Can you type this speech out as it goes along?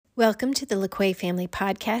Welcome to the LaQuay Family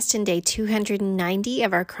Podcast and day 290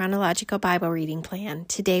 of our chronological Bible reading plan.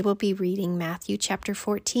 Today we'll be reading Matthew chapter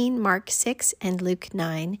 14, Mark 6, and Luke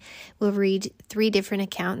 9. We'll read three different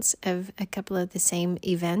accounts of a couple of the same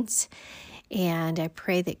events, and I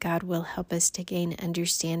pray that God will help us to gain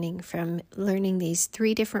understanding from learning these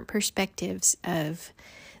three different perspectives of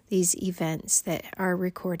these events that are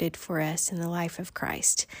recorded for us in the life of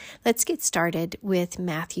Christ. Let's get started with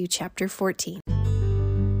Matthew chapter 14.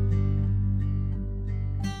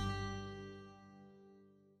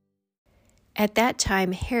 At that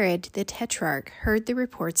time, Herod the Tetrarch heard the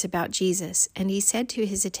reports about Jesus, and he said to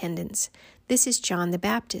his attendants, "This is John the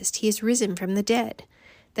Baptist. He is risen from the dead.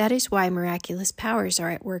 That is why miraculous powers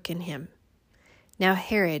are at work in him." Now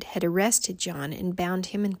Herod had arrested John and bound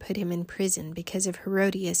him and put him in prison because of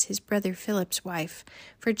Herodias, his brother Philip's wife,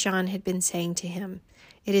 for John had been saying to him,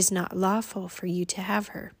 "It is not lawful for you to have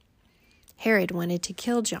her." Herod wanted to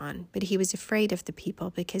kill John, but he was afraid of the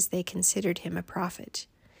people because they considered him a prophet.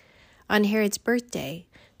 On Herod's birthday,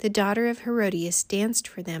 the daughter of Herodias danced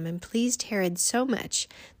for them and pleased Herod so much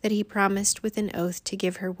that he promised with an oath to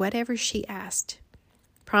give her whatever she asked.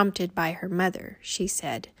 Prompted by her mother, she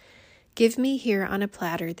said, "Give me here on a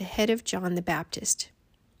platter the head of John the Baptist."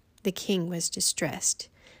 The king was distressed,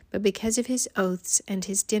 but because of his oaths and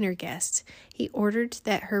his dinner guests, he ordered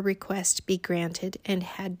that her request be granted and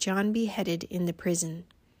had John beheaded in the prison.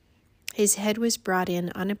 His head was brought in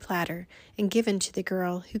on a platter and given to the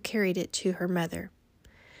girl who carried it to her mother.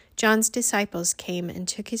 John's disciples came and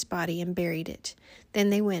took his body and buried it. Then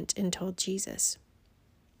they went and told Jesus.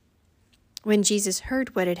 When Jesus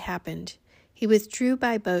heard what had happened, he withdrew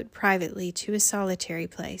by boat privately to a solitary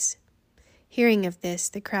place. Hearing of this,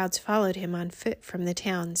 the crowds followed him on foot from the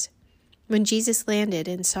towns. When Jesus landed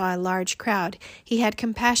and saw a large crowd, he had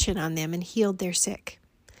compassion on them and healed their sick.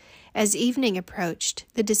 As evening approached,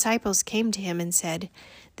 the disciples came to him and said,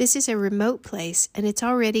 "This is a remote place, and it's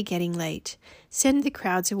already getting late. Send the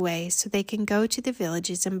crowds away so they can go to the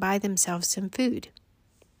villages and buy themselves some food."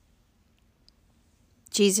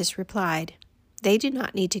 Jesus replied, "They do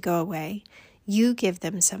not need to go away. You give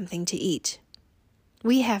them something to eat."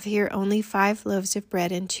 "We have here only 5 loaves of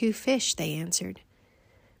bread and 2 fish," they answered.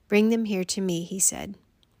 "Bring them here to me," he said.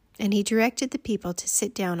 And he directed the people to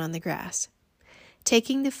sit down on the grass.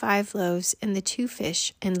 Taking the 5 loaves and the 2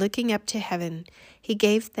 fish, and looking up to heaven, he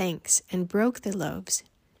gave thanks and broke the loaves.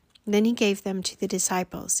 Then he gave them to the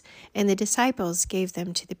disciples, and the disciples gave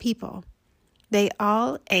them to the people. They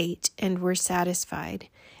all ate and were satisfied,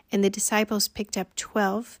 and the disciples picked up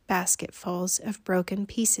 12 basketfuls of broken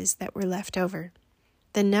pieces that were left over.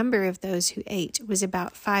 The number of those who ate was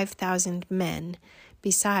about 5,000 men,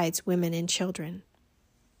 besides women and children.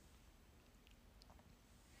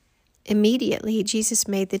 Immediately, Jesus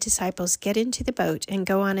made the disciples get into the boat and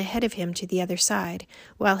go on ahead of him to the other side,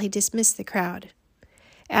 while he dismissed the crowd.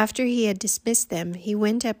 After he had dismissed them, he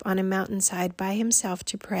went up on a mountainside by himself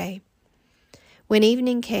to pray. When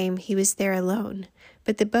evening came, he was there alone,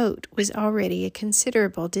 but the boat was already a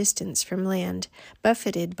considerable distance from land,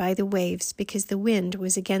 buffeted by the waves because the wind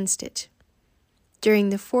was against it. During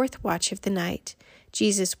the 4th watch of the night,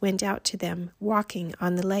 Jesus went out to them, walking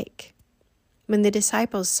on the lake. When the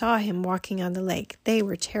disciples saw him walking on the lake, they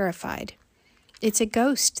were terrified. "It's a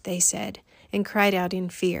ghost," they said, and cried out in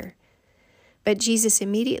fear. But Jesus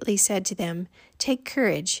immediately said to them, "Take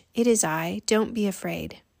courage, it is I, don't be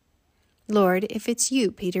afraid." "Lord, if it's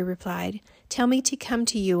you," Peter replied, "tell me to come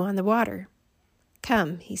to you on the water."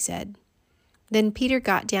 "Come," he said. Then Peter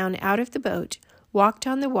got down out of the boat, walked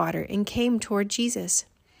on the water, and came toward Jesus.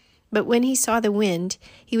 But when he saw the wind,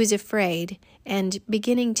 he was afraid, and,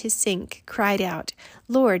 beginning to sink, cried out,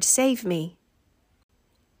 "Lord, save me!"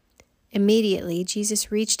 Immediately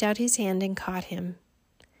Jesus reached out his hand and caught him.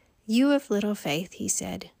 "You of little faith," he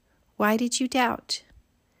said, "why did you doubt?"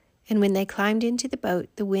 And when they climbed into the boat,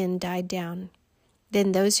 the wind died down.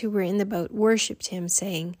 Then those who were in the boat worshipped him,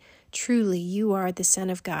 saying, "Truly you are the Son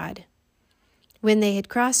of God." When they had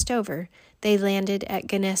crossed over, they landed at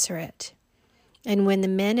Gennesaret. And when the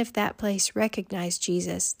men of that place recognized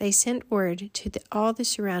Jesus, they sent word to all the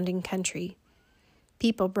surrounding country.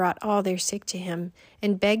 People brought all their sick to him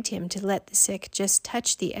and begged him to let the sick just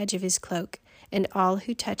touch the edge of his cloak, and all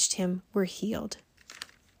who touched him were healed.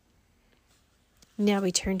 Now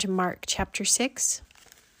we turn to Mark chapter 6.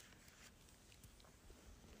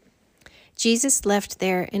 Jesus left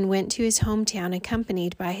there and went to his hometown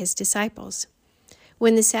accompanied by his disciples.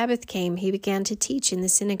 When the Sabbath came, he began to teach in the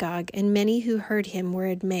synagogue, and many who heard him were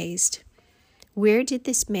amazed. "Where did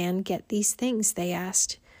this man get these things?" they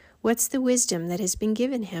asked. "What's the wisdom that has been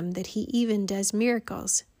given him that he even does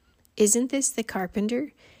miracles? Isn't this the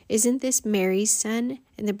carpenter? Isn't this Mary's son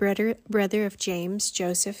and the brother of James,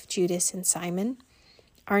 Joseph, Judas, and Simon?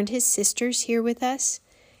 Aren't his sisters here with us?"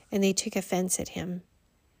 And they took offense at him.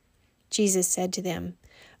 Jesus said to them,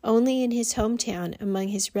 "Only in his hometown, among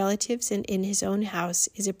his relatives, and in his own house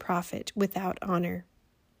is a prophet without honor."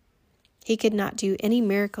 He could not do any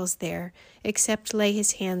miracles there except lay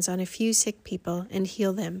his hands on a few sick people and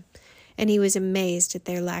heal them, and he was amazed at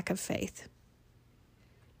their lack of faith.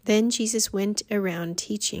 Then Jesus went around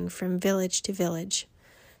teaching from village to village.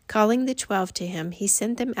 Calling the 12 to him, he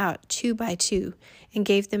sent them out 2 by 2 and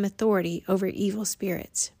gave them authority over evil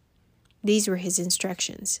spirits. These were his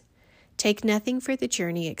instructions. "Take nothing for the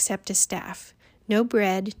journey except a staff, no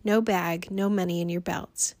bread, no bag, no money in your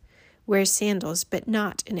belts. Wear sandals, but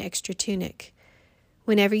not an extra tunic.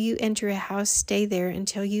 Whenever you enter a house, stay there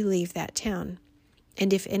until you leave that town.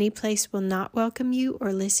 And if any place will not welcome you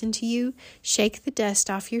or listen to you, shake the dust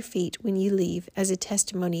off your feet when you leave as a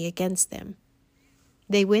testimony against them."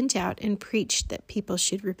 They went out and preached that people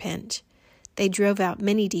should repent. They drove out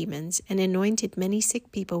many demons and anointed many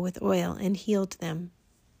sick people with oil and healed them.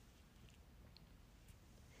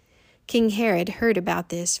 King Herod heard about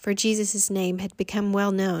this, for Jesus' name had become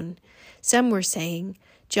well known. Some were saying,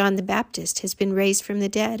 "John the Baptist has been raised from the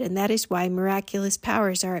dead, and that is why miraculous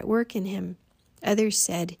powers are at work in him." Others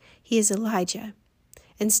said, "He is Elijah."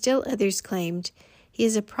 And still others claimed, "He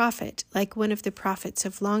is a prophet, like one of the prophets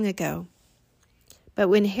of long ago." But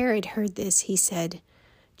when Herod heard this, he said,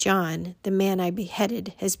 "John, the man I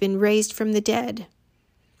beheaded, has been raised from the dead."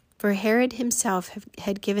 For Herod himself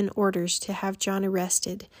had given orders to have John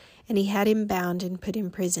arrested, and he had him bound and put in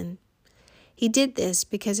prison. He did this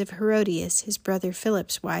because of Herodias, his brother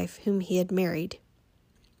Philip's wife, whom he had married.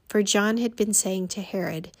 For John had been saying to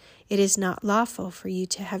Herod, "It is not lawful for you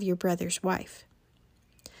to have your brother's wife."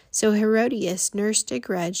 So Herodias nursed a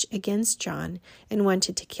grudge against John and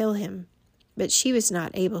wanted to kill him. But she was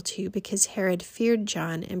not able to, because Herod feared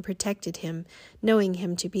John and protected him, knowing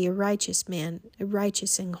him to be a righteous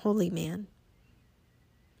and holy man.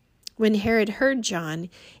 When Herod heard John,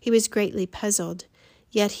 he was greatly puzzled,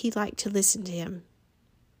 yet he liked to listen to him.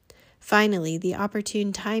 Finally, the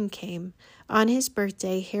opportune time came. On his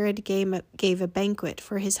birthday, Herod gave a banquet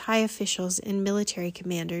for his high officials and military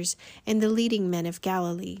commanders and the leading men of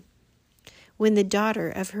Galilee. When the daughter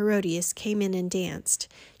of Herodias came in and danced,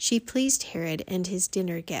 she pleased Herod and his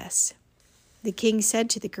dinner guests. The king said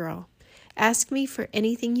to the girl, "Ask me for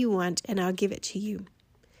anything you want, and I'll give it to you."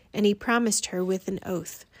 And he promised her with an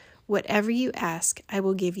oath, "Whatever you ask, I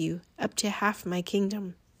will give you, up to half my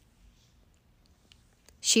kingdom."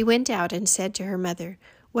 She went out and said to her mother,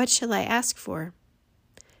 "What shall I ask for?"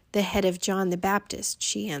 "The head of John the Baptist,"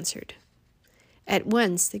 she answered. At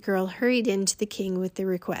once the girl hurried in to the king with the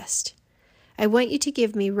request, "I want you to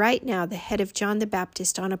give me right now the head of John the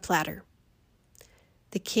Baptist on a platter."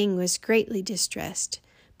 The king was greatly distressed,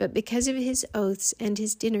 but because of his oaths and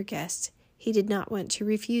his dinner guests, he did not want to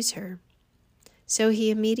refuse her. So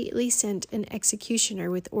he immediately sent an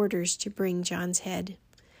executioner with orders to bring John's head.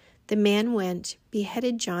 The man went,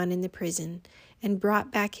 beheaded John in the prison, and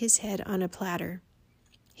brought back his head on a platter.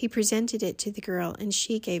 He presented it to the girl, and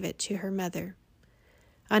she gave it to her mother.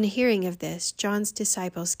 On hearing of this, John's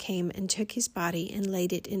disciples came and took his body and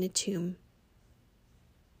laid it in a tomb.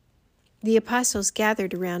 The apostles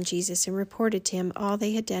gathered around Jesus and reported to him all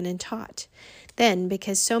they had done and taught. Then,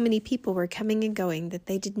 because so many people were coming and going that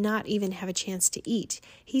they did not even have a chance to eat,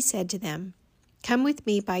 he said to them, "Come with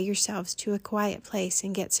me by yourselves to a quiet place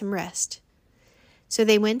and get some rest." So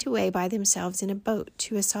they went away by themselves in a boat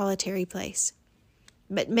to a solitary place.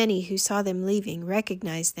 But many who saw them leaving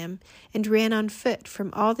recognized them and ran on foot from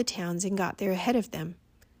all the towns and got there ahead of them.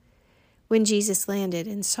 When Jesus landed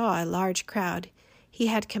and saw a large crowd, he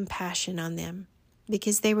had compassion on them,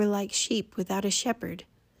 because they were like sheep without a shepherd.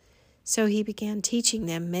 So he began teaching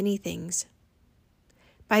them many things.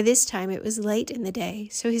 By this time it was late in the day,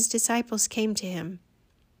 so his disciples came to him.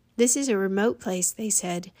 "This is a remote place," they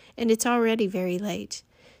said, "and it's already very late.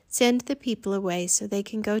 Send the people away so they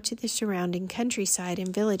can go to the surrounding countryside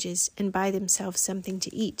and villages and buy themselves something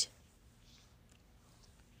to eat."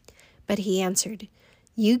 But he answered,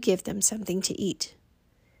 "You give them something to eat."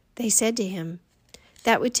 They said to him,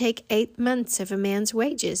 "That would take 8 months of a man's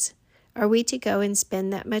wages. Are we to go and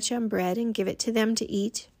spend that much on bread and give it to them to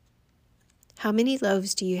eat?" "How many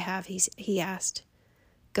loaves do you have?" he asked.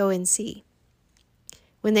 "Go and see."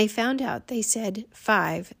 When they found out, they said,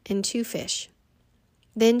 5 and 2 fish.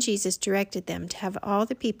 Then Jesus directed them to have all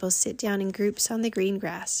the people sit down in groups on the green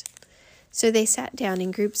grass. So they sat down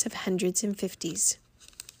in groups of hundreds and fifties.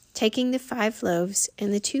 Taking the 5 loaves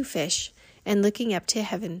and the 2 fish, and looking up to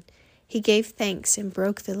heaven, He gave thanks and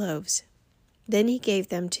broke the loaves. Then he gave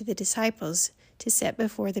them to the disciples to set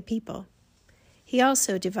before the people. He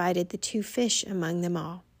also divided the 2 fish among them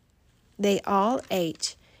all. They all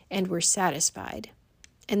ate and were satisfied,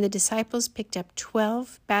 and the disciples picked up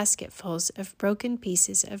 12 basketfuls of broken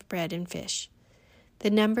pieces of bread and fish. The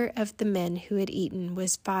number of the men who had eaten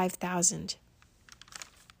was 5,000.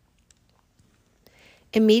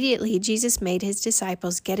 Immediately Jesus made his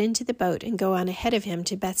disciples get into the boat and go on ahead of him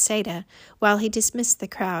to Bethsaida, while he dismissed the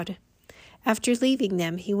crowd. After leaving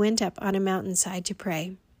them, he went up on a mountainside to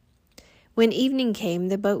pray. When evening came,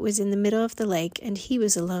 the boat was in the middle of the lake, and he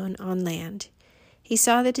was alone on land. He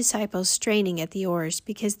saw the disciples straining at the oars,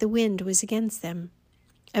 because the wind was against them.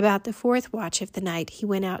 About the 4th watch of the night, he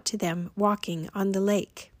went out to them, walking on the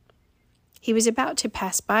lake. He was about to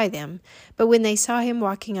pass by them, but when they saw him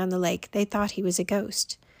walking on the lake, they thought he was a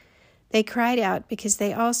ghost. They cried out because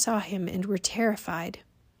they all saw him and were terrified.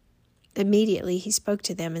 Immediately he spoke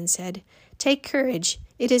to them and said, "Take courage,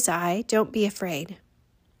 it is I, don't be afraid."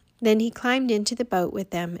 Then he climbed into the boat with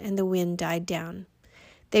them, and the wind died down.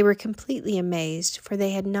 They were completely amazed, for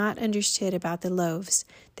they had not understood about the loaves.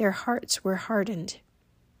 Their hearts were hardened.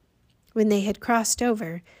 When they had crossed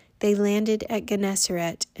over, they landed at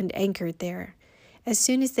Gennesaret and anchored there. As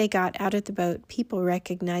soon as they got out of the boat, people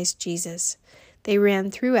recognized Jesus. They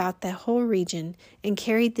ran throughout the whole region and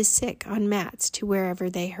carried the sick on mats to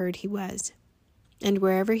wherever they heard he was. And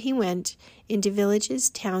wherever he went, into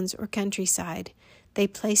villages, towns, or countryside, they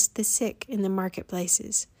placed the sick in the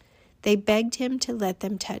marketplaces. They begged him to let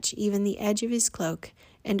them touch even the edge of his cloak,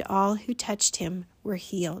 and all who touched him were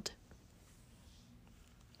healed.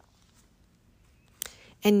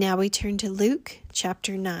 And now we turn to Luke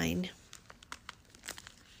chapter 9.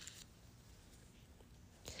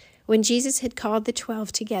 When Jesus had called the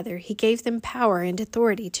 12 together, he gave them power and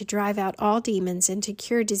authority to drive out all demons and to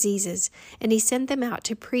cure diseases, and he sent them out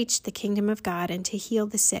to preach the kingdom of God and to heal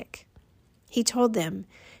the sick. He told them,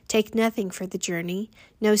 "Take nothing for the journey,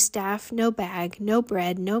 no staff, no bag, no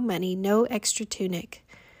bread, no money, no extra tunic.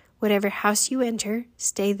 Whatever house you enter,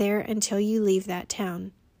 stay there until you leave that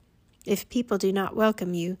town. If people do not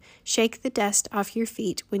welcome you, shake the dust off your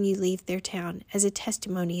feet when you leave their town as a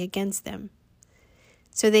testimony against them."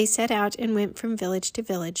 So they set out and went from village to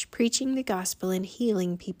village, preaching the gospel and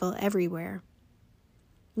healing people everywhere.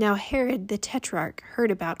 Now Herod the Tetrarch heard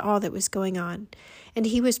about all that was going on, and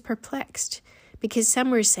he was perplexed, because some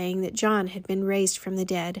were saying that John had been raised from the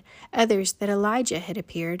dead, others that Elijah had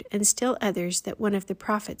appeared, and still others that one of the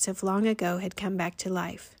prophets of long ago had come back to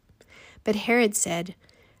life. But Herod said,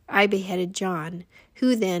 "I beheaded John.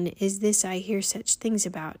 Who then is this I hear such things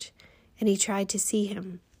about?" And he tried to see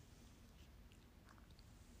him.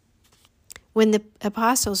 When the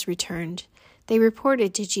apostles returned, they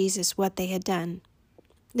reported to Jesus what they had done.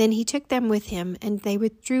 Then he took them with him, and they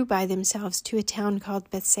withdrew by themselves to a town called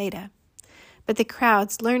Bethsaida. But the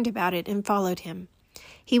crowds learned about it and followed him.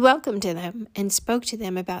 He welcomed them and spoke to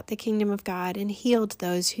them about the kingdom of God and healed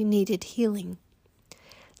those who needed healing.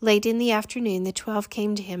 Late in the afternoon, the 12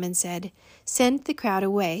 came to him and said, "Send the crowd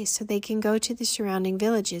away so they can go to the surrounding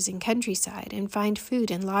villages and countryside and find food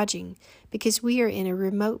and lodging, because we are in a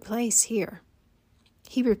remote place here."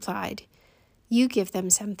 He replied, "You give them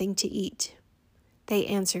something to eat." They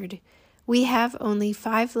answered, "We have only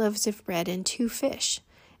 5 loaves of bread and 2 fish,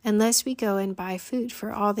 unless we go and buy food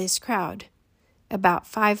for all this crowd." About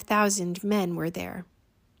 5,000 men were there.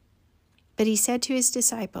 But he said to his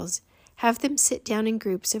disciples, "Have them sit down in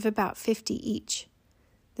groups of about 50 each."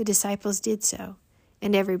 The disciples did so,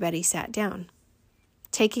 and everybody sat down.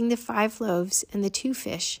 Taking the 5 loaves and the 2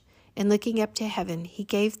 fish, and looking up to heaven, he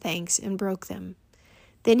gave thanks and broke them.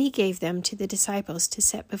 Then he gave them to the disciples to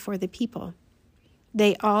set before the people.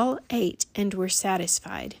 They all ate and were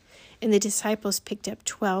satisfied, and the disciples picked up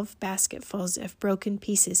 12 basketfuls of broken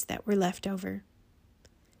pieces that were left over.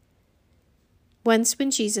 Once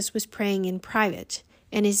when Jesus was praying in private,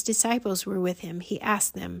 and his disciples were with him, he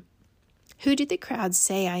asked them, "Who do the crowds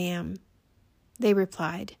say I am?" They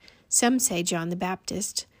replied, "Some say John the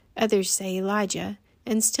Baptist, others say Elijah,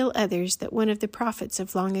 and still others that one of the prophets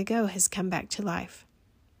of long ago has come back to life."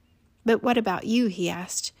 "But what about you?" he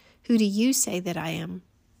asked. "Who do you say that I am?"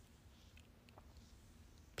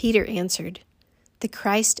 Peter answered, "The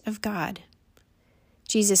Christ of God."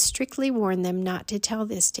 Jesus strictly warned them not to tell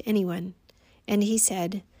this to anyone, and he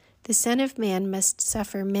said, "The Son of Man must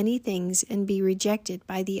suffer many things and be rejected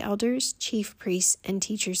by the elders, chief priests, and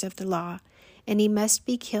teachers of the law, and he must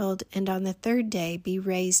be killed and on the 3rd day be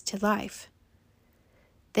raised to life."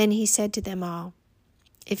 Then he said to them all,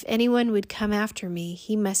 "If anyone would come after me,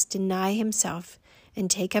 he must deny himself and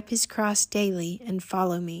take up his cross daily and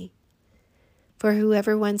follow me. For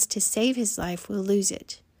whoever wants to save his life will lose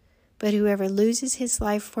it, but whoever loses his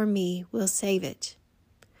life for me will save it.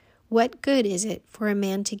 What good is it for a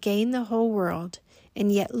man to gain the whole world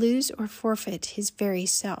and yet lose or forfeit his very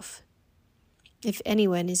self? If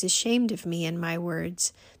anyone is ashamed of me and my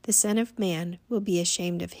words, the Son of Man will be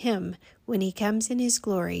ashamed of him when he comes in his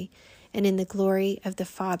glory and in the glory of the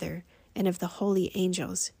Father and of the holy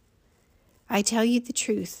angels. I tell you the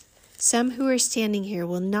truth, some who are standing here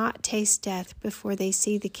will not taste death before they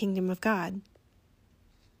see the kingdom of God."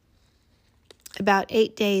 About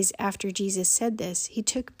 8 days after Jesus said this, he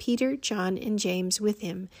took Peter, John, and James with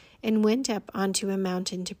him and went up onto a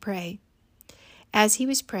mountain to pray. As he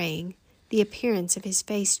was praying, the appearance of his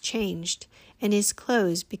face changed, and his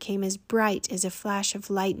clothes became as bright as a flash of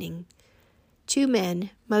lightning. 2 men,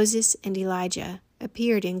 Moses and Elijah,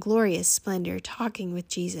 appeared in glorious splendor, talking with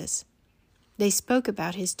Jesus. They spoke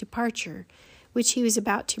about his departure, which he was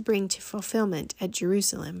about to bring to fulfillment at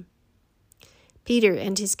Jerusalem. Peter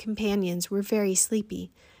and his companions were very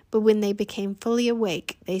sleepy, but when they became fully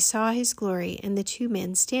awake, they saw his glory and the 2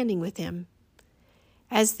 men standing with him.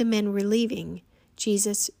 As the men were leaving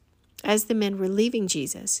Jesus,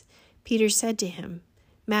 Peter said to him,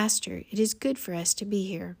 "Master, it is good for us to be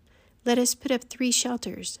here. Let us put up 3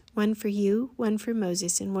 shelters, one for you, one for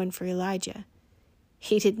Moses, and one for Elijah."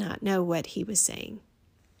 He did not know what he was saying.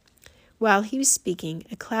 While he was speaking,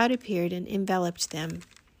 a cloud appeared and enveloped them,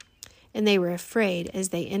 and they were afraid as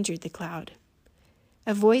they entered the cloud.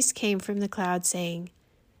 A voice came from the cloud saying,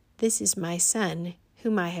 "This is my Son,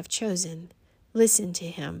 whom I have chosen. Listen to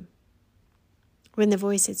him." When the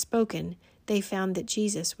voice had spoken, they found that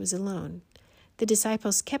Jesus was alone. The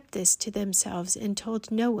disciples kept this to themselves and told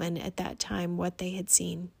no one at that time what they had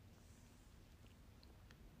seen.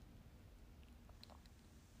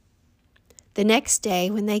 The next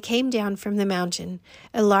day, when they came down from the mountain,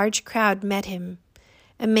 a large crowd met him.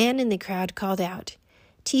 A man in the crowd called out,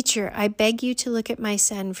 "Teacher, I beg you to look at my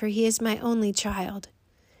son, for he is my only child.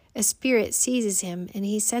 A spirit seizes him, and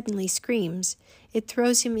he suddenly screams. It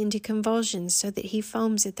throws him into convulsions so that he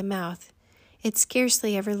foams at the mouth. It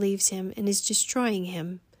scarcely ever leaves him and is destroying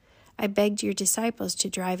him. I begged your disciples to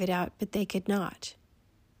drive it out, but they could not."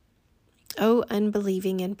 "O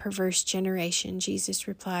unbelieving and perverse generation," Jesus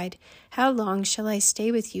replied, "how long shall I stay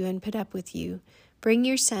with you and put up with you? Bring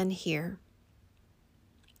your son here."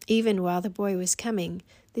 Even while the boy was coming,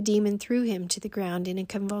 the demon threw him to the ground in a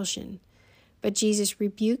convulsion. But Jesus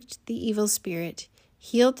rebuked the evil spirit,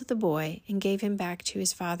 healed the boy, and gave him back to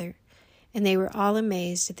his father. And they were all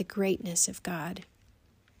amazed at the greatness of God.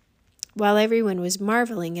 While everyone was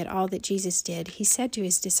marveling at all that Jesus did, he said to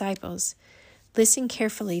his disciples, "Listen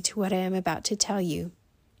carefully to what I am about to tell you.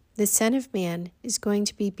 The Son of Man is going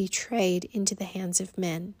to be betrayed into the hands of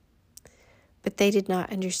men." But they did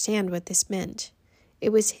not understand what this meant.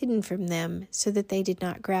 It was hidden from them so that they did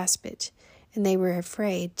not grasp it, and they were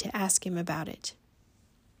afraid to ask him about it.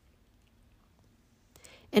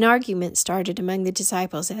 An argument started among the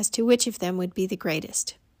disciples as to which of them would be the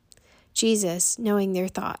greatest. Jesus, knowing their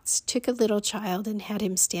thoughts, took a little child and had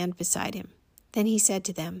him stand beside him. Then he said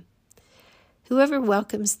to them, "Whoever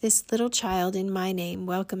welcomes this little child in my name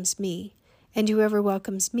welcomes me, and whoever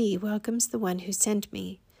welcomes me welcomes the one who sent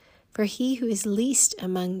me. For he who is least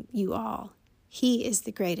among you all, he is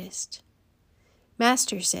the greatest."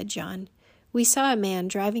 "Master," said John, "we saw a man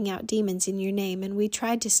driving out demons in your name, and we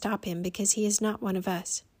tried to stop him because he is not one of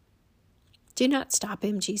us." "Do not stop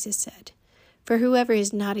him," Jesus said, "for whoever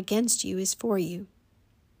is not against you is for you."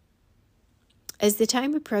 As the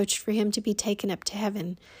time approached for him to be taken up to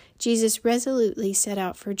heaven, Jesus resolutely set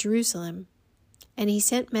out for Jerusalem, and he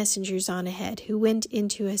sent messengers on ahead who went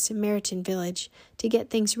into a Samaritan village to get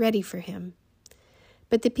things ready for him.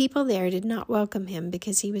 But the people there did not welcome him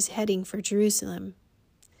because he was heading for Jerusalem.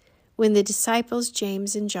 When the disciples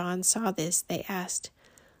James and John saw this, they asked,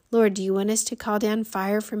 "Lord, do you want us to call down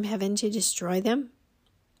fire from heaven to destroy them?"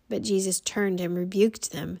 But Jesus turned and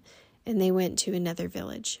rebuked them, and they went to another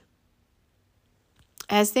village.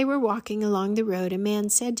 As they were walking along the road, a man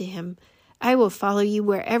said to him, "I will follow you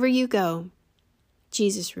wherever you go."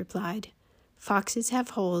 Jesus replied, "Foxes have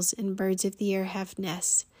holes and birds of the air have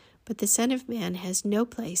nests, but the Son of Man has no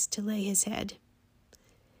place to lay his head."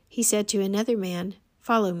 He said to another man,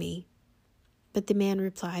 "Follow me." But the man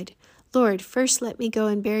replied, "Lord, first let me go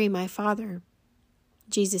and bury my father."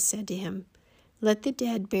 Jesus said to him, "Let the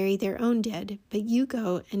dead bury their own dead, but you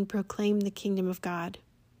go and proclaim the kingdom of God."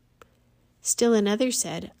 Still another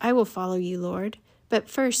said, "I will follow you, Lord, but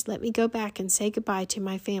first let me go back and say goodbye to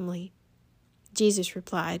my family." Jesus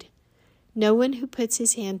replied, "No one who puts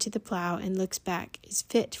his hand to the plow and looks back is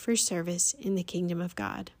fit for service in the kingdom of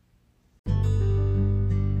God."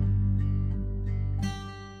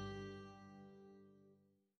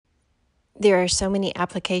 There are so many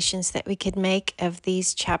applications that we could make of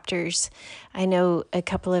these chapters. I know a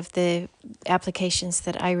couple of the applications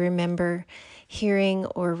that I remember hearing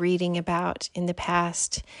or reading about in the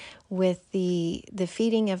past with the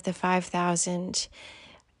feeding of the 5,000.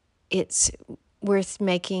 It's worth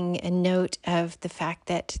making a note of the fact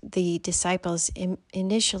that the disciples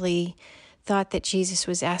initially thought that Jesus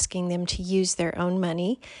was asking them to use their own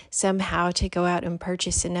money somehow to go out and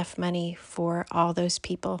purchase enough money for all those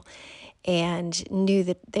people, and knew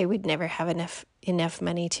that they would never have enough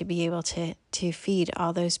money to be able to feed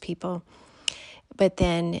all those people. But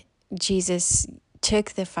then Jesus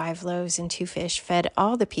took the 5 loaves and 2 fish, fed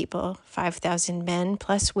all the people, 5,000 men,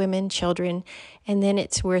 plus women, children, and then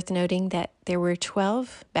it's worth noting that there were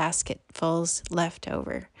 12 basketfuls left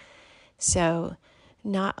over. So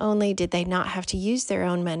not only did they not have to use their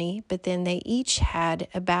own money, but then they each had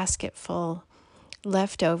a basket full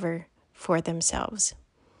left over for themselves.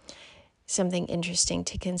 Something interesting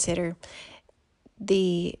to consider.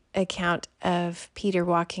 The account of Peter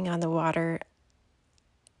walking on the water,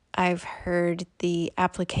 I've heard the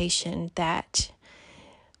application that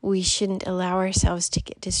we shouldn't allow ourselves to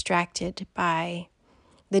get distracted by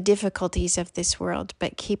the difficulties of this world,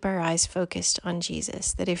 but keep our eyes focused on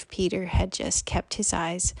Jesus. That if Peter had just kept his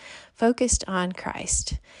eyes focused on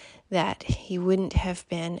Christ, that he wouldn't have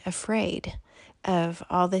been afraid of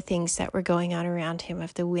all the things that were going on around him,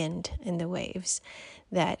 of the wind and the waves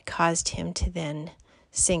that caused him to then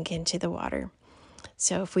sink into the water.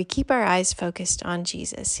 So if we keep our eyes focused on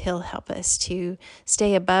Jesus, he'll help us to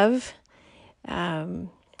stay above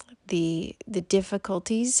the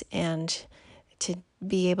difficulties and to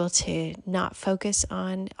be able to not focus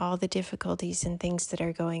on all the difficulties and things that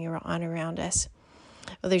are going on around us.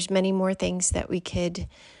 Well, there's many more things that we could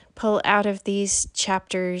pull out of these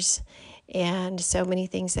chapters, and so many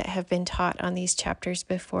things that have been taught on these chapters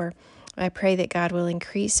before. I pray that God will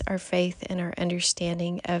increase our faith and our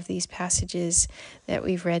understanding of these passages that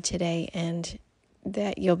we've read today, and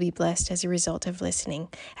that you'll be blessed as a result of listening.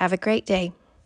 Have a great day.